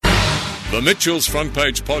The Mitchell's Front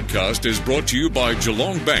Page podcast is brought to you by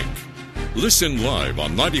Geelong Bank. Listen live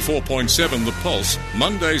on 94.7 The Pulse,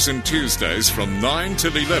 Mondays and Tuesdays from 9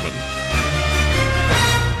 till 11.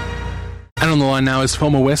 And on the line now is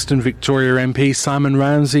former Western Victoria MP Simon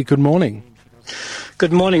Ramsey. Good morning.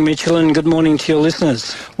 Good morning, Mitchell, and good morning to your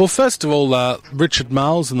listeners. Well, first of all, Richard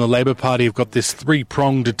Marles and the Labor Party have got this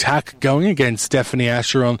three-pronged attack going against Stephanie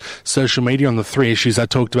Asher on social media on the three issues I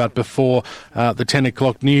talked about before the 10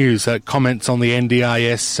 o'clock news. Comments on the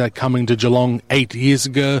NDIS coming to Geelong 8 years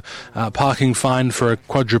ago, parking fine for a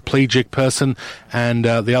quadriplegic person, and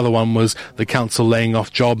the other one was the council laying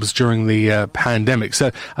off jobs during the pandemic. So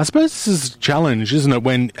I suppose this is a challenge, isn't it,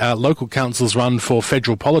 when local councils run for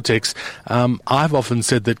federal politics. I've often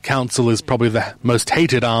said that council is probably the most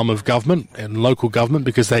hated arm of government and local government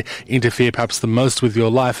because they interfere perhaps the most with your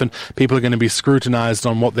life, and people are going to be scrutinised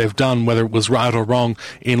on what they've done, whether it was right or wrong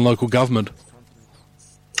in local government.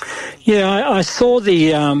 Yeah, I saw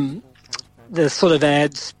the sort of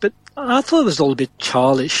ads, but I thought it was all a bit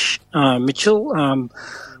childish, Mitchell.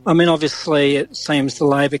 I mean, obviously it seems the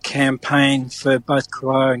Labor campaign for both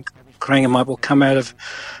Cooroy and Corangamite will come out of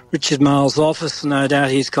Richard Marles' office, and no doubt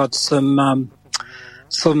he's got some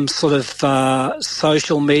sort of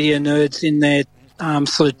social media nerds in there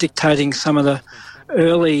sort of dictating some of the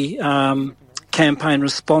early campaign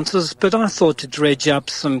responses. But I thought to dredge up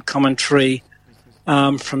some commentary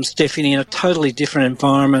from Stephanie in a totally different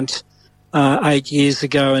environment 8 years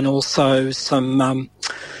ago, and also some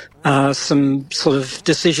sort of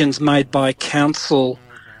decisions made by council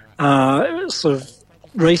sort of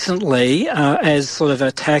recently as sort of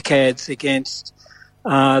attack ads against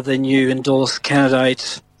the new endorsed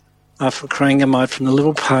candidate for Corangamite from the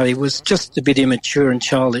Liberal Party was just a bit immature and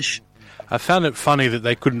childish. I found it funny that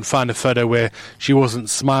they couldn't find a photo where she wasn't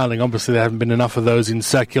smiling. Obviously, there haven't been enough of those in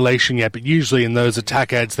circulation yet, but usually in those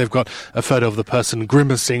attack ads, they've got a photo of the person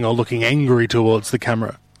grimacing or looking angry towards the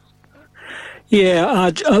camera. Yeah,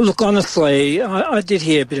 look, honestly, I did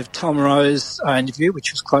hear a bit of Tom Rowe's interview,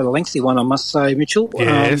 which was quite a lengthy one, I must say, Mitchell.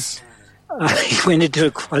 Yes. He went into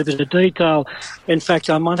quite a bit of detail. In fact,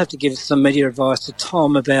 I might have to give some media advice to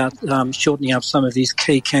Tom about shortening up some of his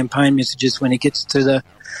key campaign messages when he gets to the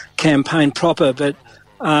campaign proper. But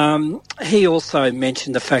he also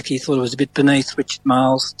mentioned the fact he thought it was a bit beneath Richard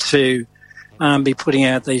Marles to be putting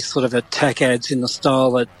out these sort of attack ads in the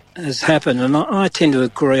style that has happened. And I tend to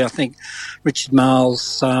agree. I think Richard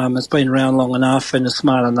Marles has been around long enough and is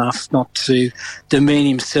smart enough not to demean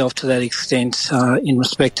himself to that extent in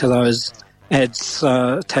respect to those ads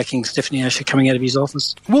attacking Stephanie Asher coming out of his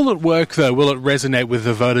office. Will it work, though? Will it resonate with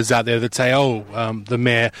the voters out there that say, the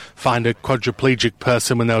mayor fined a quadriplegic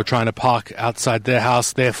person when they were trying to park outside their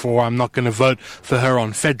house, therefore I'm not going to vote for her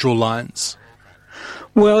on federal lines?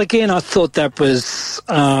 Well, again, I thought that was,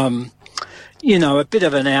 a bit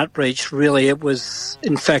of an outreach, really. It was,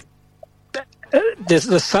 in fact,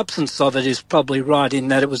 the substance of it is probably right in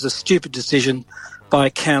that it was a stupid decision by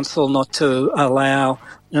council not to allow,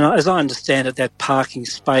 as I understand it, that parking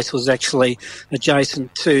space was actually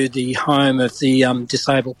adjacent to the home of the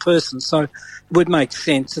disabled person. So it would make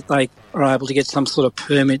sense that they are able to get some sort of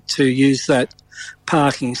permit to use that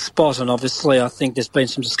parking spot. And obviously I think there's been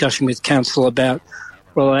some discussion with council about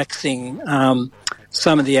relaxing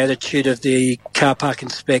some of the attitude of the car park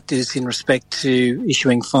inspectors in respect to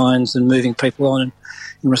issuing fines and moving people on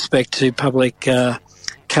in respect to public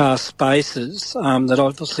car spaces that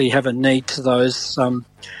obviously have a need to those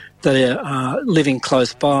that are living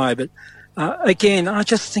close by. But again, I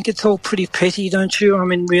just think it's all pretty petty, don't you? I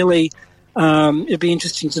mean, really, it'd be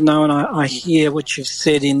interesting to know, and I hear what you've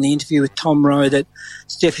said in the interview with Tom Rowe, that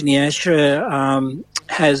Stephanie Asher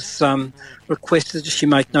has requested that she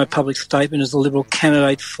make no public statement as a Liberal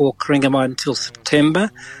candidate for Corangamite until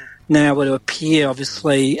September. Now, it would appear,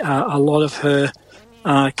 obviously, a lot of her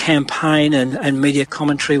campaign and media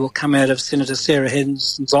commentary will come out of Senator Sarah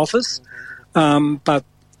Henderson's office. But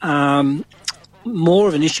more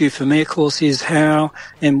of an issue for me, of course, is how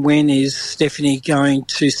and when is Stephanie going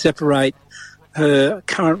to separate her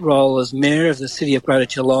current role as Mayor of the City of Greater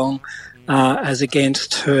Geelong as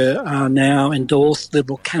against her now endorsed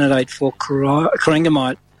Liberal candidate for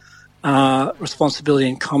Corangamite responsibility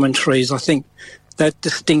and commentaries. I think that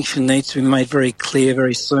distinction needs to be made very clear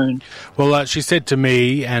very soon. Well, she said to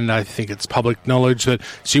me, and I think it's public knowledge, that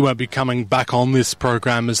she won't be coming back on this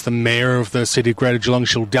program as the mayor of the city of Greater Geelong.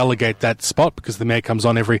 She'll delegate that spot because the mayor comes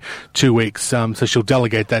on every 2 weeks. So she'll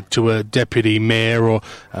delegate that to a deputy mayor or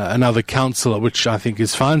another councillor, which I think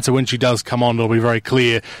is fine. So when she does come on, it'll be very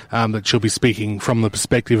clear that she'll be speaking from the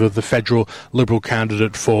perspective of the federal Liberal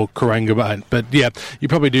candidate for Corangamite. But yeah, you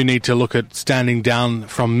probably do need to look at standing down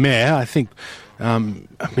from mayor. I think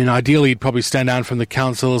ideally you'd probably stand down from the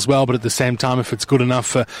council as well, but at the same time, if it's good enough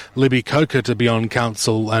for Libby Coker to be on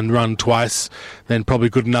council and run twice, then probably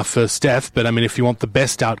good enough for Steph. But if you want the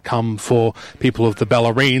best outcome for people of the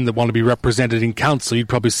Bellarine that want to be represented in council, you'd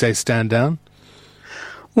probably say stand down.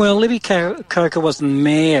 Well, Libby Coker wasn't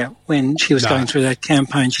mayor when she was going through that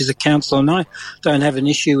campaign. She's a councillor, and I don't have an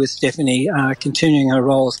issue with Stephanie continuing her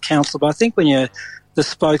role as councillor. But I think when you're the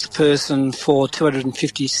spokesperson for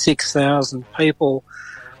 256,000 people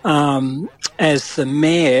as the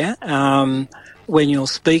mayor, when you're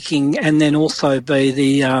speaking, and then also be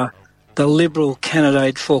the Liberal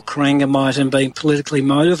candidate for Corangamite and being politically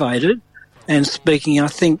motivated and speaking, I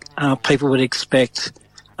think people would expect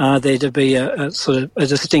there to be a sort of a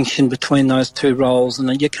distinction between those two roles,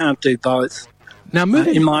 and you can't do both. Now,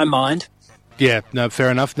 in my mind. Yeah, no,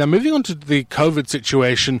 fair enough. Now, moving on to the COVID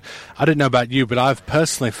situation, I don't know about you, but I've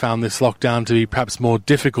personally found this lockdown to be perhaps more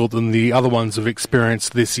difficult than the other ones we've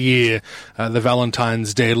experienced this year. The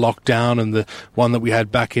Valentine's Day lockdown and the one that we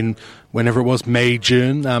had back in whenever it was, May,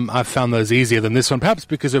 June. I've found those easier than this one, perhaps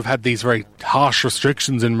because we've had these very harsh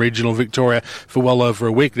restrictions in regional Victoria for well over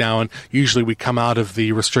a week now, and usually we come out of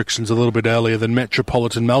the restrictions a little bit earlier than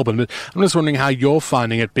metropolitan Melbourne. But I'm just wondering how you're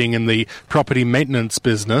finding it being in the property maintenance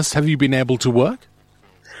business. Have you been able to work?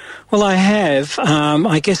 Well, I have.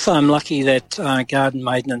 I guess I'm lucky that garden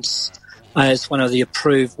maintenance is one of the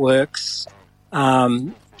approved works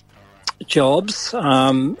jobs,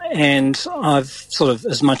 and I've sort of,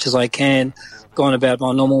 as much as I can, gone about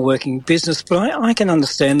my normal working business. But I can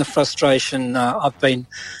understand the frustration. I've been,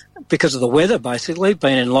 because of the weather, basically,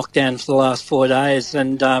 been in lockdown for the last 4 days,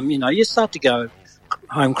 and you start to go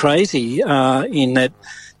home crazy in that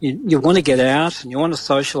you want to get out and you want to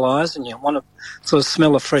socialise and you want to sort of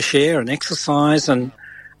smell the fresh air and exercise and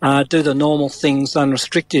do the normal things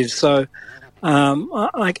unrestricted. So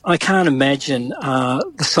I can't imagine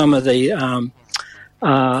some of the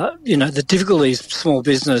the difficulties small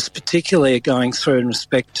business particularly are going through in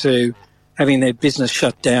respect to having their business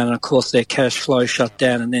shut down and, of course, their cash flow shut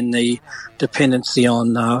down, and then the dependency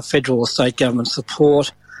on federal or state government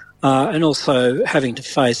support, and also having to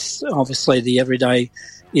face, obviously, the everyday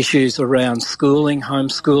issues around schooling,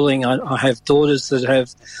 homeschooling. I have daughters that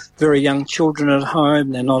have very young children at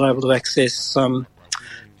home. They're not able to access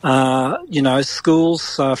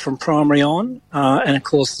schools from primary on, and of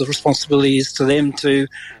course the responsibility is to them to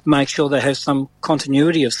make sure they have some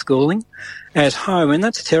continuity of schooling at home, and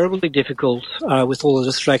that's terribly difficult with all the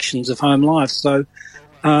distractions of home life. So,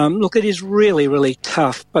 look, it is really, really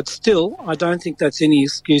tough, but still, I don't think that's any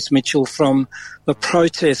excuse, Mitchell, from the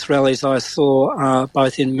protest rallies I saw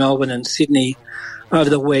both in Melbourne and Sydney over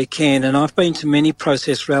the weekend, and I've been to many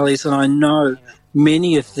protest rallies, and I know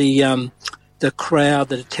many of the crowd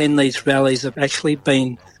that attend these rallies have actually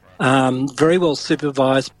been very well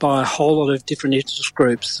supervised by a whole lot of different interest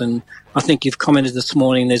groups. And I think you've commented this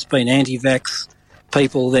morning there's been anti-vax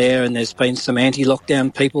people there and there's been some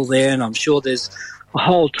anti-lockdown people there, and I'm sure there's a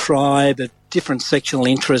whole tribe of different sectional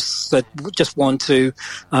interests that just want to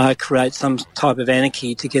create some type of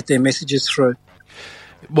anarchy to get their messages through.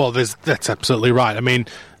 Well, that's absolutely right. I mean,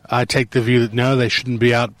 I take the view that no, they shouldn't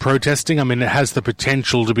be out protesting. I mean, it has the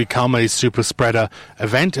potential to become a super spreader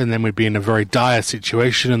event, and then we'd be in a very dire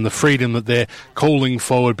situation, and the freedom that they're calling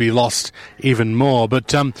for would be lost even more.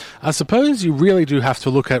 But I suppose you really do have to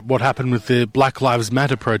look at what happened with the Black Lives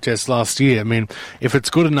Matter protests last year. I mean, if it's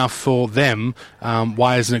good enough for them,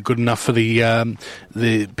 why isn't it good enough for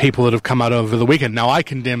the people that have come out over the weekend? Now, I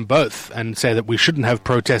condemn both and say that we shouldn't have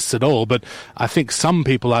protests at all, but I think some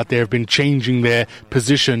people out there have been changing their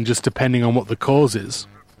position just depending on what the cause is.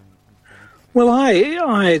 Well,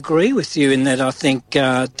 I agree with you in that I think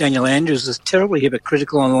Daniel Andrews is terribly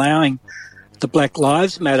hypocritical in allowing the Black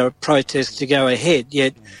Lives Matter protests to go ahead,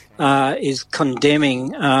 yet is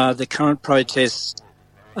condemning the current protests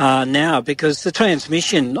now, because the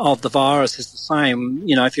transmission of the virus is the same.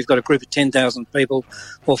 You know, if you've got a group of 10,000 people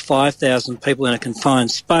or 5,000 people in a confined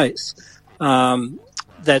space,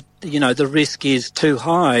 that, the risk is too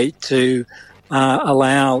high to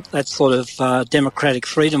allow that sort of democratic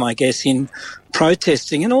freedom, I guess, in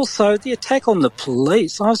protesting. And also the attack on the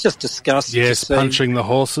police. I was just disgusted. Yes, punching the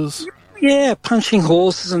horses. Yeah, punching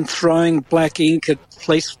horses and throwing black ink at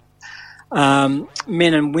police men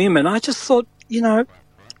and women. I just thought,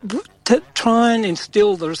 to try and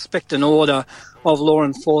instill the respect and order of law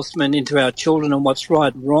enforcement into our children and what's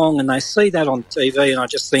right and wrong, and they see that on TV, and I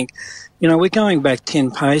just think, we're going back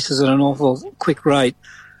 10 paces at an awful quick rate.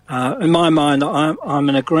 In my mind, I'm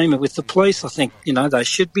in agreement with the police. I think, they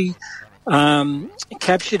should be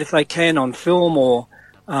captured if they can on film or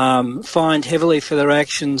fined heavily for their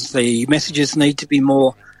actions. The messages need to be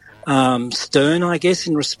more stern, I guess,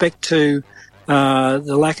 in respect to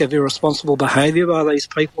the lack of irresponsible behaviour by these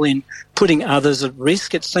people in putting others at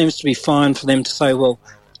risk. It seems to be fine for them to say, well,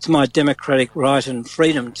 it's my democratic right and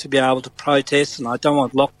freedom to be able to protest, and I don't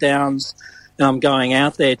want lockdowns, and I'm going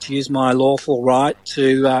out there to use my lawful right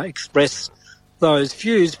to express those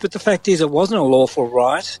views. But the fact is, it wasn't a lawful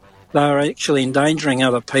right. They are actually endangering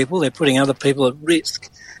other people. They're putting other people at risk.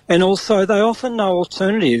 And also, they offer no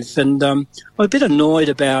alternative. And I'm a bit annoyed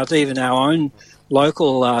about even our own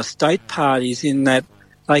local state parties in that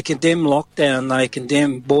they condemn lockdown, they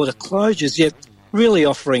condemn border closures, yet really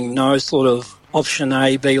offering no sort of option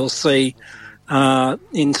A, B or C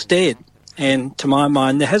instead. And to my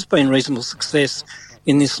mind, there has been reasonable success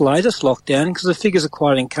in this latest lockdown because the figures are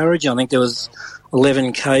quite encouraging. I think there was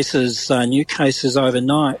 11 cases, new cases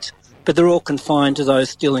overnight, but they're all confined to those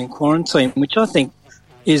still in quarantine, which I think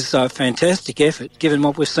is a fantastic effort given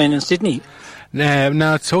what we've seen in Sydney.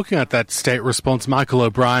 Now, talking about that state response, Michael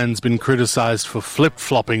O'Brien's been criticised for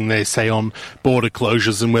flip-flopping, they say, on border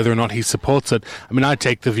closures and whether or not he supports it. I mean, I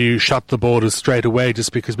take the view, shut the borders straight away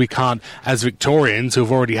just because we can't, as Victorians who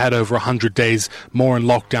have already had over 100 days more in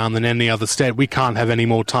lockdown than any other state, we can't have any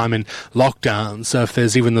more time in lockdown. So if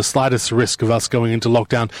there's even the slightest risk of us going into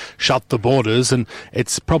lockdown, shut the borders. And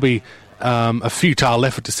it's probably a futile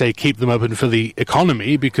effort to say keep them open for the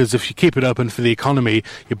economy, because if you keep it open for the economy,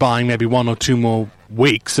 you're buying maybe 1 or 2 more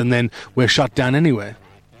weeks and then we're shut down anyway.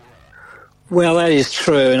 Well, that is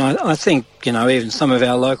true, and I think, even some of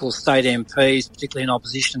our local state MPs, particularly in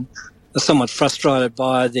opposition, are somewhat frustrated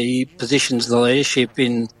by the positions of the leadership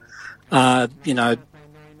in,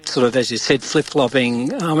 sort of, as you said,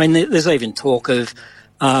 flip-flopping. I mean, there's even talk of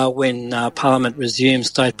when Parliament resumes,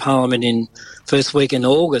 State Parliament in first week in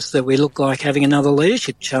August, that we look like having another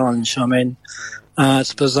leadership challenge. I mean,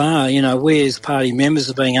 it's bizarre. We as party members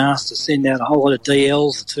are being asked to send out a whole lot of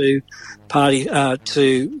DLs to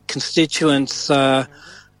to constituents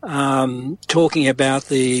talking about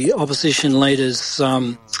the opposition leaders'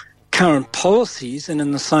 current policies, and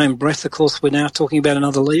in the same breath, of course, we're now talking about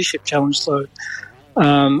another leadership challenge. So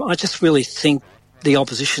I just really think the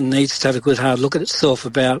opposition needs to have a good hard look at itself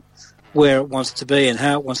about where it wants to be and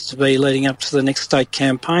how it wants to be leading up to the next state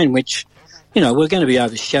campaign, which, we're going to be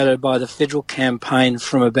overshadowed by the federal campaign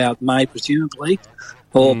from about May, presumably,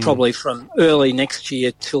 or probably from early next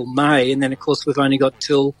year till May. And then, of course, we've only got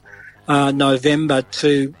till November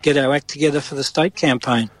to get our act together for the state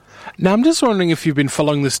campaign. Now, I'm just wondering if you've been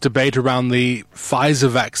following this debate around the Pfizer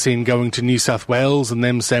vaccine going to New South Wales and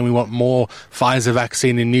them saying we want more Pfizer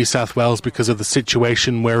vaccine in New South Wales because of the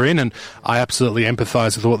situation we're in. And I absolutely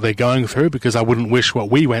empathise with what they're going through, because I wouldn't wish what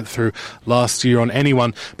we went through last year on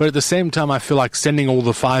anyone. But at the same time, I feel like sending all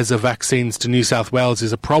the Pfizer vaccines to New South Wales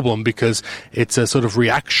is a problem because it's a sort of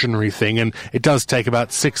reactionary thing, and it does take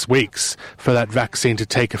about 6 weeks for that vaccine to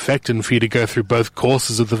take effect and for you to go through both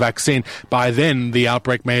courses of the vaccine. By then, the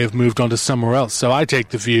outbreak may have moved on to somewhere else. So I take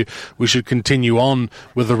the view we should continue on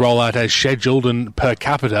with the rollout as scheduled and per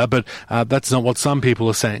capita, but that's not what some people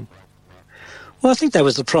are saying. Well, I think that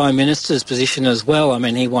was the Prime Minister's position as well. I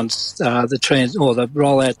mean, he wants the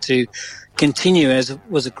rollout to continue as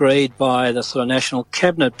was agreed by the sort of National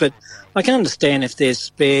Cabinet, but I can understand if there's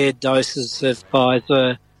spare doses of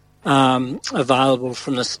Pfizer available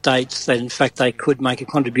from the states, that in fact they could make a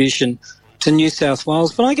contribution to New South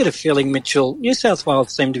Wales. But I get a feeling, Mitchell, New South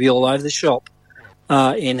Wales seem to be all over the shop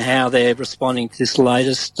in how they're responding to this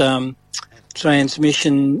latest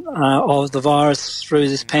transmission of the virus through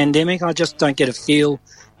this pandemic. I just don't get a feel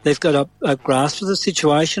they've got a grasp of the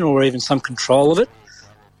situation or even some control of it.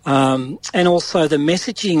 And also the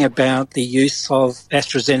messaging about the use of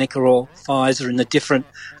AstraZeneca or Pfizer in the different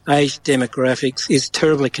age demographics is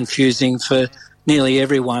terribly confusing for nearly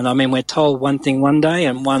everyone. I mean, we're told one thing one day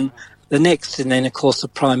and one the next, and then of course the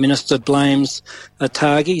Prime Minister blames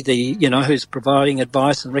ATAGI, who's providing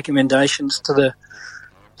advice and recommendations to the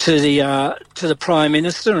Prime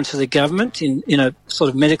Minister and to the government in a sort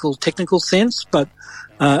of medical technical sense. But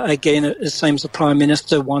again, it seems the Prime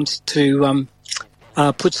Minister wants to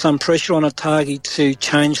put some pressure on ATAGI to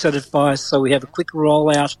change that advice so we have a quick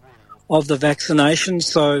rollout of the vaccination.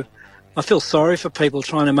 So I feel sorry for people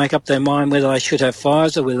trying to make up their mind whether they should have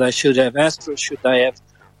Pfizer, whether they should have Astra, should they have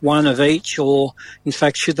one of each, or in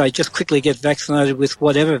fact should they just quickly get vaccinated with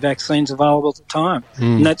whatever vaccine's available at the time.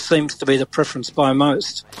 And that seems to be the preference by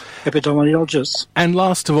most epidemiologists. And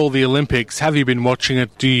last of all, the Olympics. Have you been watching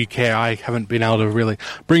it? Do you care? I haven't been able to really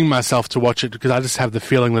bring myself to watch it because I just have the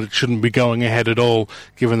feeling that it shouldn't be going ahead at all,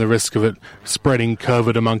 given the risk of it spreading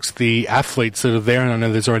COVID amongst the athletes that are there. And I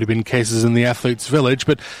know there's already been cases in the athletes' village,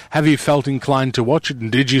 but have you felt inclined to watch it?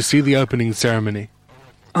 And did you see the opening ceremony?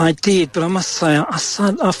 I did, but I must say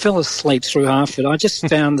I fell asleep through half of it. I just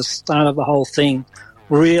found the start of the whole thing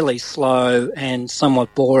really slow and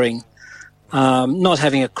somewhat boring. Not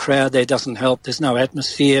having a crowd there doesn't help. There's no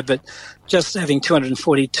atmosphere, but just having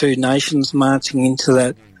 242 nations marching into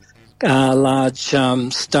that large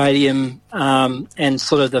stadium and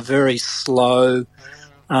sort of the very slow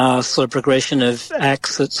sort of progression of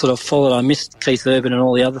acts that sort of followed. I missed Keith Urban and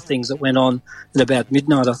all the other things that went on at about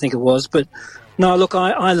midnight, I think it was, but no, look,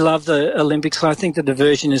 I love the Olympics. I think the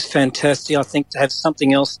diversion is fantastic. I think to have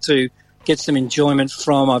something else to get some enjoyment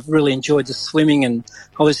from. I've really enjoyed the swimming, and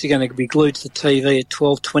obviously going to be glued to the TV at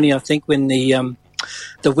 12:20, I think, when the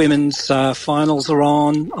women's finals are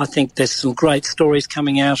on. I think there's some great stories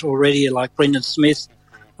coming out already, like Brendan Smith.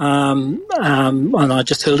 And I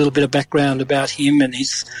just heard a little bit of background about him and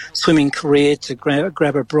his swimming career to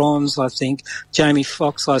grab a bronze, I think. Jamie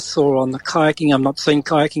Foxx I saw on the kayaking. I've not seen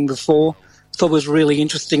kayaking before. Thought was really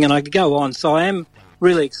interesting, and I could go on. So I am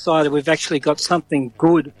really excited. We've actually got something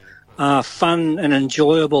good, fun and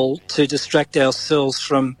enjoyable to distract ourselves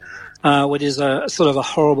from what is a sort of a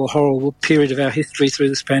horrible, horrible period of our history through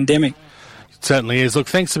this pandemic. It certainly is. Look,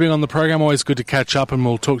 thanks for being on the program. Always good to catch up, and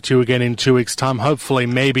we'll talk to you again in 2 weeks' time, hopefully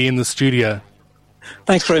maybe in the studio.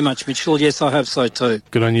 Thanks very much, Mitchell. Yes, I hope so too.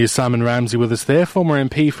 Good on you. Simon Ramsey with us there, former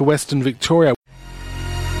MP for Western Victoria.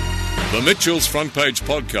 The Mitchell's Front Page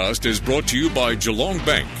podcast is brought to you by Geelong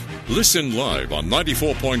Bank. Listen live on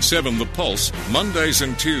 94.7 The Pulse, Mondays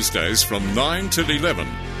and Tuesdays from 9 till 11.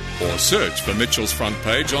 Or search for Mitchell's Front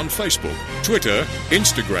Page on Facebook, Twitter,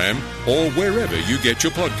 Instagram, or wherever you get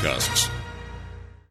your podcasts.